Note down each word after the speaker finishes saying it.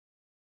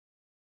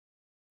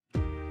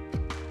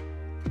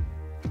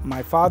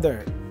My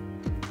father,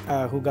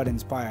 who got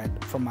inspired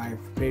from my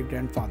great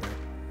grandfather,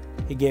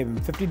 he gave him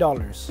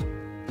 $50.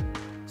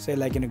 Say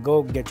like,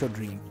 go get your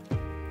dream.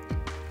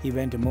 He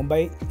went to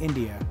Mumbai,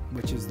 India,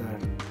 which is the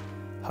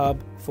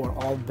hub for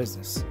all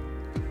business.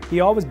 He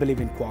always believed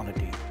in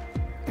quality,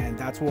 and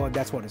that's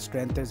what his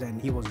strength is.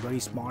 And he was very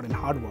smart and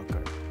hard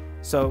worker.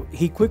 So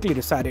he quickly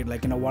decided,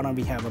 like, why don't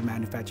we have a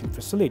manufacturing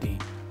facility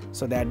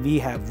so that we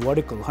have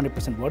vertical,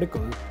 100%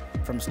 vertical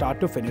from start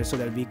to finish, so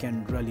that we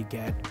can really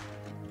get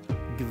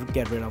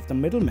rid of the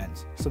middlemen,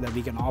 so that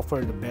we can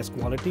offer the best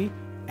quality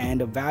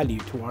and a value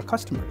to our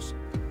customers.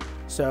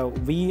 So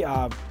we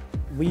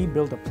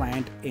built a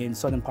plant in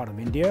southern part of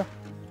India.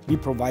 We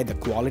provide the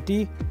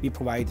quality, we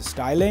provide the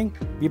styling,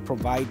 we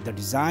provide the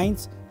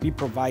designs, we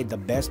provide the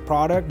best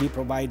product, we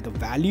provide the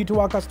value to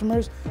our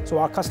customers, so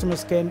our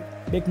customers can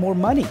make more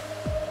money.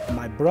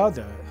 My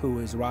brother, who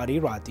is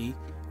Rathi,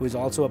 who is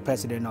also a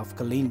president of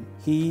Kaleen,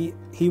 he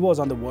was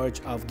on the verge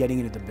of getting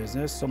into the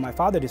business. So my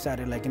father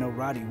decided, like,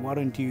 Rathi, why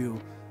don't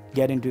you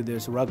get into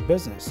this rug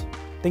business?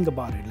 Think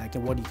about it, like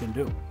what you can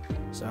do.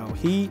 So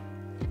he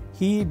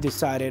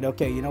decided,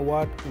 okay, you know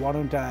what, why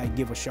don't I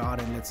give a shot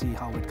and let's see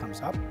how it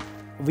comes up.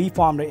 We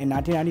formed in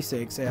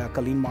 1996 a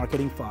Kaleen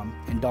marketing firm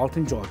in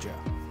Dalton, Georgia,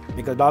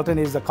 because Dalton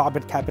is the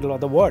carpet capital of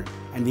the world.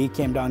 And we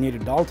came down here to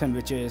Dalton,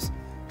 which is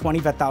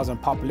 25,000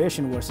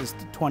 population versus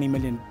 20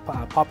 million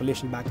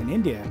population back in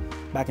India,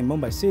 back in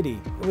Mumbai city.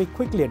 We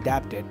quickly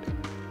adapted.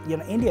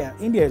 India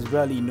is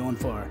really known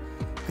for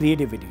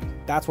creativity.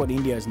 That's what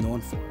India is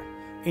known for.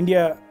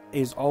 India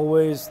is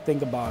always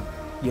think about,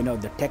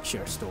 the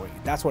texture story.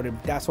 That's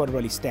what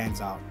really stands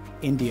out.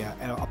 India,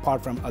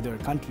 apart from other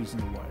countries in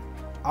the world.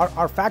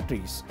 Our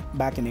factories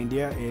back in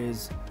India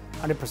is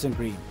 100%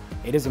 green.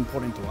 It is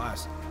important to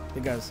us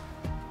because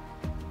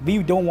we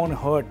don't want to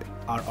hurt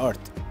our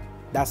earth.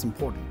 That's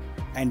important.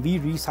 And we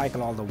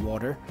recycle all the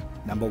water,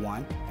 number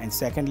one. And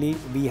secondly,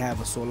 we have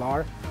a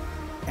solar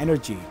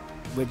energy,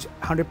 which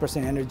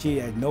 100% energy,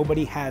 and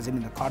nobody has it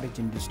in the cottage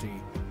industry.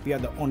 We are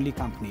the only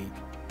company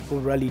who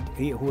really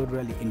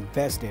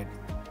invested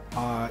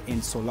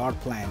in solar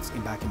plants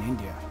back in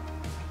India.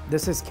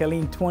 This is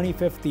Kaleen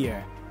 25th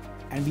year,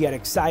 and we are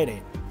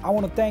excited. I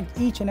want to thank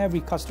each and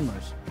every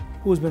customers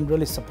who's been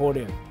really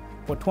supportive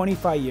for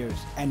 25 years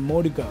and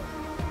more to go.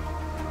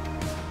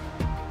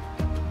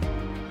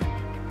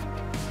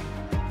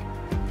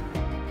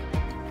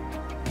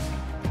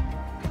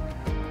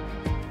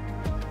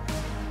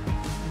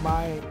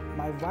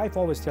 My wife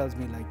always tells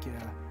me, like,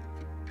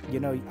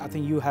 I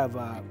think you have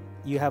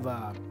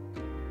a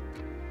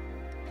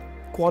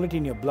quality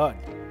in your blood.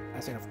 I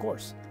said, of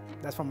course,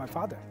 that's from my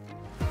father.